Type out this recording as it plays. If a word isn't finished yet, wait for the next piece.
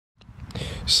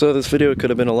So this video could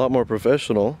have been a lot more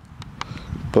professional,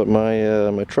 but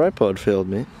my tripod failed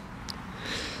me,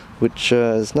 which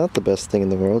is not the best thing in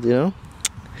the world, you know.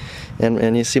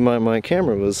 And you see my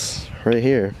camera was right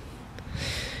here,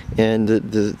 and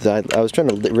I was trying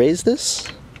to raise this,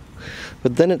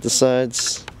 but then it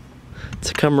decides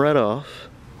to come right off,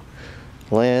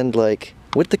 land like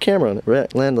with the camera on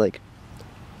it, land like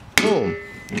boom,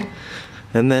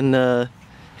 and then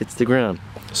hits the ground.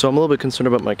 So I'm a little bit concerned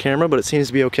about my camera, but it seems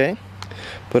to be okay.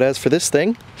 But as for this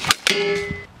thing,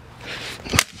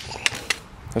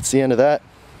 that's the end of that.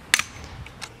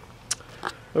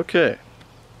 Okay,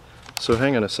 so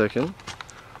hang on a second.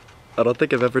 I don't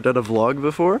think I've ever done a vlog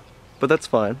before, but that's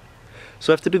fine.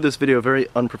 So I have to do this video very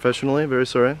unprofessionally, very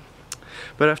sorry.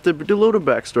 But I have to do a little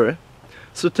backstory.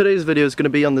 So today's video is going to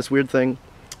be on this weird thing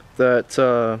that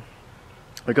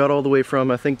I got all the way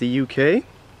from, I think, the UK.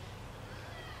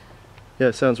 Yeah,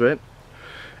 sounds right.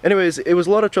 Anyways, it was a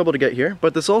lot of trouble to get here,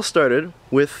 but this all started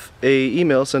with an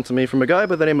email sent to me from a guy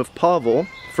by the name of Pavel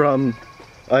from,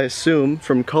 I assume,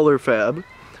 from Color Fab.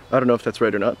 I don't know if that's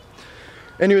right or not.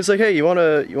 And he was like, hey, you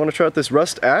wanna try out this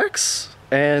rust axe?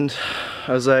 And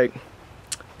I was like,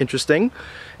 interesting.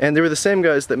 And they were the same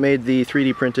guys that made the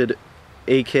 3D printed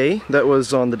AK that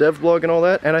was on the dev blog and all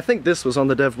that. And I think this was on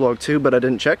the dev blog too, but I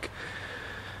didn't check.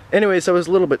 Anyways, I was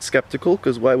a little bit skeptical,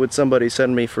 because why would somebody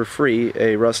send me for free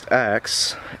a rust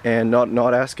axe and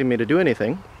not asking me to do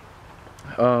anything?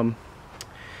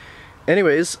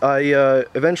 Anyways, I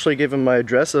eventually gave him my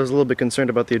address. I was a little bit concerned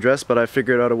about the address, but I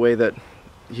figured out a way that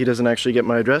he doesn't actually get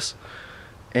my address.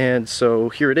 And so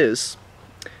here it is.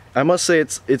 I must say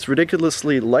it's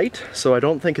ridiculously light, so I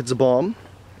don't think it's a bomb.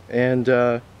 And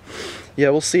yeah,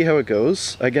 we'll see how it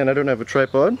goes. Again, I don't have a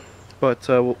tripod, but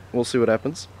we'll see what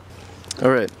happens.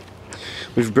 Alright,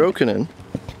 we've broken in.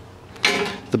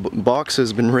 The box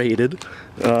has been raided.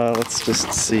 Let's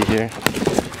just see here.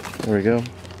 There we go.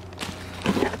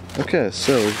 Okay,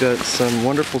 so we've got some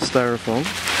wonderful styrofoam.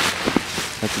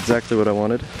 That's exactly what I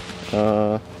wanted. We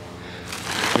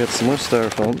got some more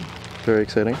styrofoam. Very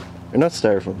exciting. Or not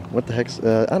styrofoam. What the heck's...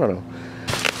 I don't know.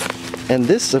 And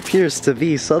this appears to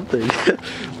be something.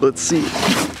 Let's see.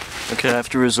 Okay, I have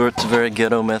to resort to very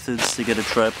ghetto methods to get a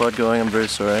tripod going. I'm very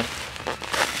sorry.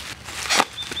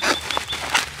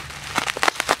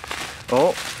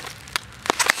 Oh.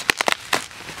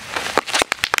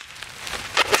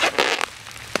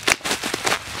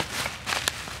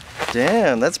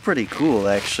 Damn, that's pretty cool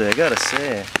actually, I gotta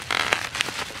say.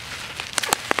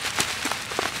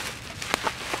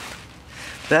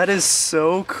 That is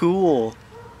so cool.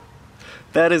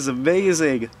 That is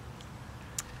amazing.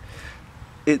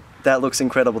 That looks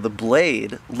incredible. The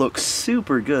blade looks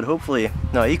super good. Hopefully,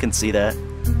 no, you can see that.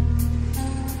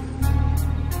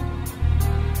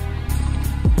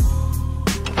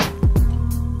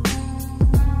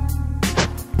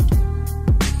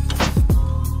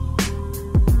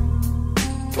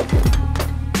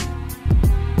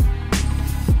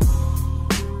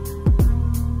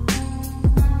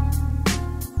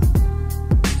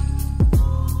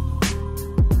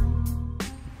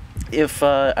 If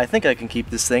I think I can keep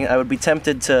this thing, I would be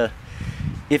tempted to,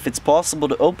 if it's possible,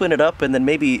 to open it up and then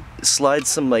maybe slide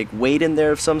some like weight in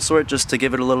there of some sort just to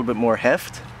give it a little bit more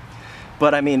heft.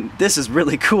 But I mean, this is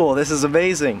really cool. This is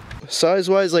amazing.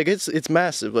 Size-wise, like it's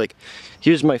massive. Like,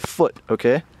 here's my foot,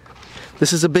 okay?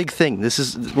 This is a big thing.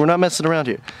 We're not messing around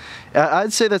here.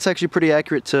 I'd say that's actually pretty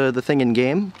accurate to the thing in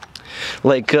game.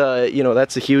 Like, you know,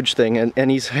 that's a huge thing.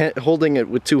 And he's holding it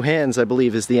with two hands, I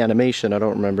believe, is the animation. I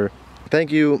don't remember. Thank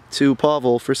you to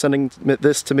Pavel for sending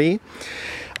this to me.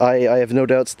 I have no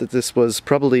doubts that this was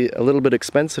probably a little bit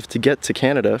expensive to get to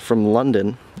Canada from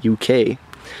London, UK.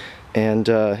 And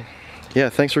yeah,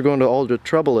 thanks for going to all the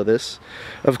trouble of this.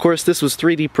 Of course, this was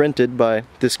 3D printed by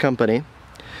this company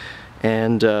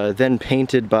and then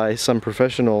painted by some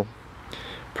professional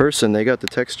person. They got the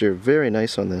texture very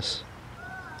nice on this.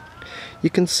 You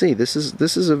can see this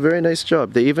is a very nice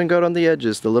job. They even got on the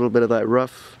edges the little bit of that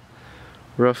rough,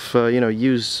 you know,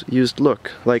 used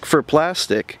look. Like, for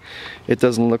plastic, it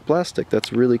doesn't look plastic.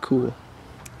 That's really cool.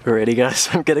 Alrighty guys,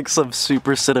 I'm getting some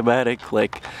super cinematic,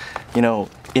 like, you know,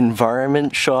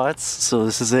 environment shots. So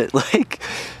this is it. Like,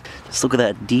 just look at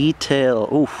that detail.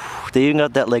 Ooh, they even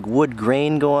got that like wood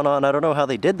grain going on. I don't know how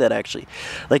they did that actually.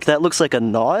 Like, that looks like a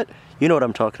knot. You know what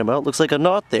I'm talking about. It looks like a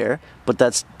knot there, but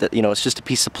that, you know, it's just a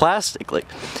piece of plastic. Like,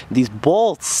 these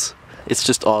bolts, it's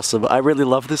just awesome. I really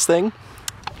love this thing.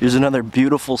 Here's another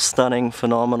beautiful, stunning,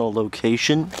 phenomenal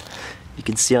location. You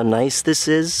can see how nice this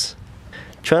is.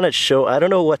 Trying to show, I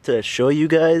don't know what to show you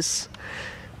guys,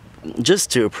 just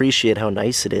to appreciate how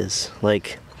nice it is.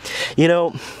 Like, you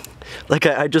know, Like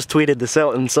I just tweeted this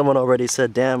out and someone already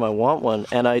said, damn, I want one.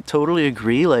 And I totally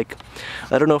agree. Like,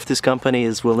 I don't know if this company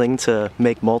is willing to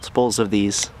make multiples of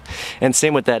these. And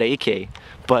same with that AK.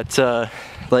 But,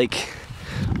 like,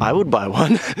 I would buy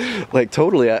one. Like,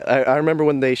 totally. I remember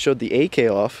when they showed the AK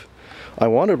off, I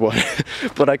wanted one,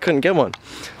 but I couldn't get one.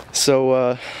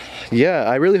 So, yeah,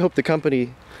 I really hope the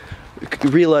company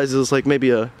realizes, like,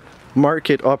 maybe a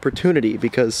market opportunity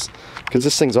because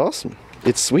this thing's awesome.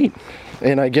 It's sweet.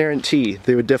 And I guarantee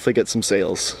they would definitely get some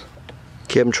sales.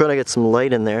 Okay, I'm trying to get some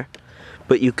light in there,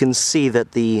 but you can see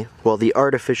that the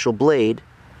artificial blade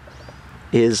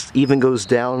even goes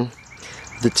down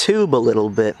the tube a little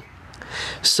bit.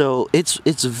 So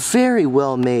it's very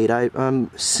well made. I'm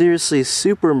seriously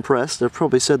super impressed. I've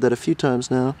probably said that a few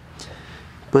times now,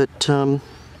 but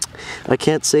I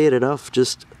can't say it enough.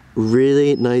 Just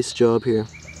really nice job here.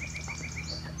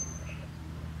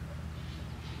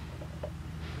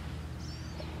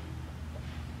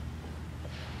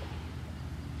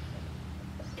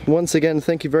 Once again,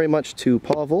 thank you very much to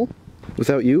Pavel.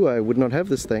 Without you, I would not have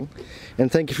this thing. And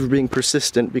thank you for being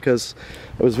persistent, because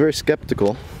I was very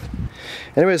skeptical.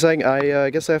 Anyways, I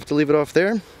guess I have to leave it off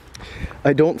there.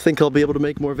 I don't think I'll be able to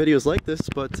make more videos like this,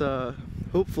 but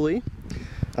hopefully.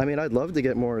 I mean, I'd love to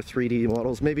get more 3D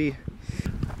models. Maybe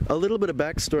a little bit of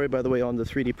backstory, by the way, on the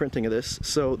 3D printing of this.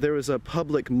 So there was a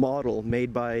public model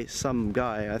made by some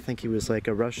guy. I think he was like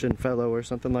a Russian fellow or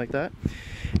something like that.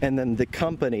 And then the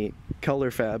company,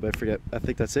 ColorFab, I forget, I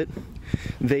think that's it,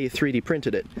 they 3D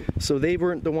printed it. So they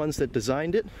weren't the ones that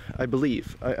designed it, I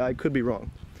believe. I could be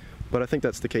wrong, but I think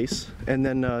that's the case. And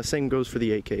then same goes for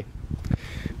the AK.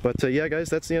 But yeah, guys,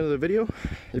 that's the end of the video.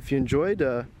 If you enjoyed,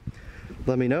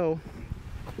 let me know.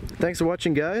 Thanks for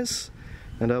watching, guys,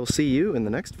 and I will see you in the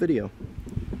next video.